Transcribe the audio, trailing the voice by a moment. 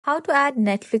How to add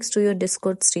Netflix to your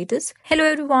Discord status. Hello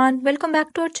everyone, welcome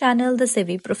back to our channel, The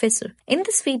Savvy Professor. In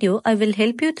this video, I will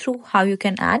help you through how you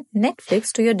can add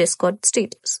Netflix to your Discord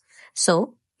status.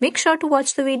 So, make sure to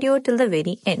watch the video till the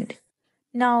very end.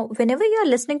 Now, whenever you are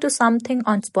listening to something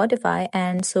on Spotify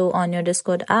and so on your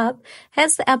Discord app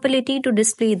has the ability to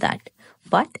display that.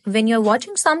 But when you're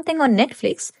watching something on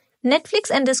Netflix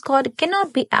and Discord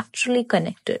cannot be actually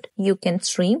connected. You can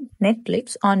stream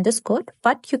Netflix on Discord,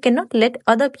 but you cannot let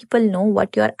other people know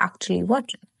what you are actually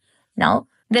watching. Now,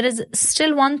 there is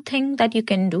still one thing that you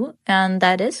can do, and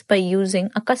that is by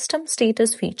using a custom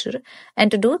status feature.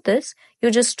 And to do this, you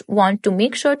just want to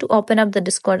make sure to open up the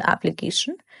Discord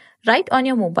application right on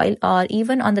your mobile or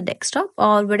even on the desktop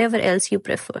or whatever else you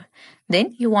prefer.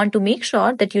 Then you want to make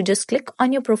sure that you just click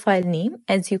on your profile name,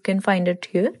 as you can find it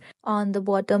here on the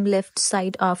bottom left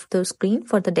side of the screen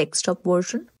for the desktop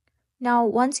version. Now,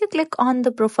 once you click on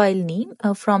the profile name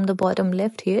from the bottom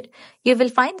left here, you will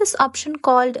find this option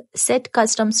called Set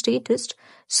Custom Status.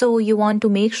 So you want to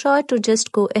make sure to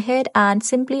just go ahead and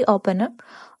simply open up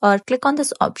or click on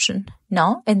this option.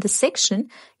 Now, in this section,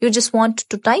 you just want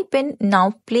to type in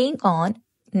now playing on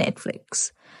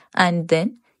Netflix. And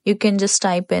then you can just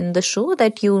type in the show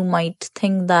that you might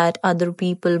think that other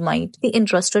people might be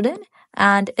interested in.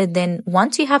 And then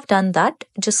once you have done that,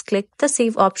 just click the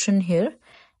save option here.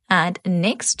 And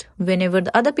next, whenever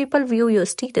the other people view your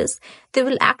status, they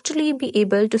will actually be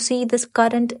able to see this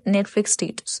current Netflix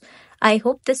status. I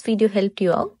hope this video helped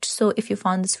you out. So if you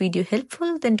found this video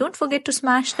helpful, then don't forget to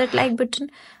smash that like button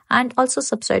and also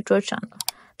subscribe to our channel.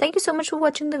 Thank you so much for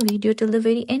watching the video till the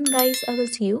very end, guys. I will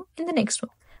see you in the next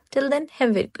one. Till then, have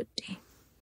a very good day.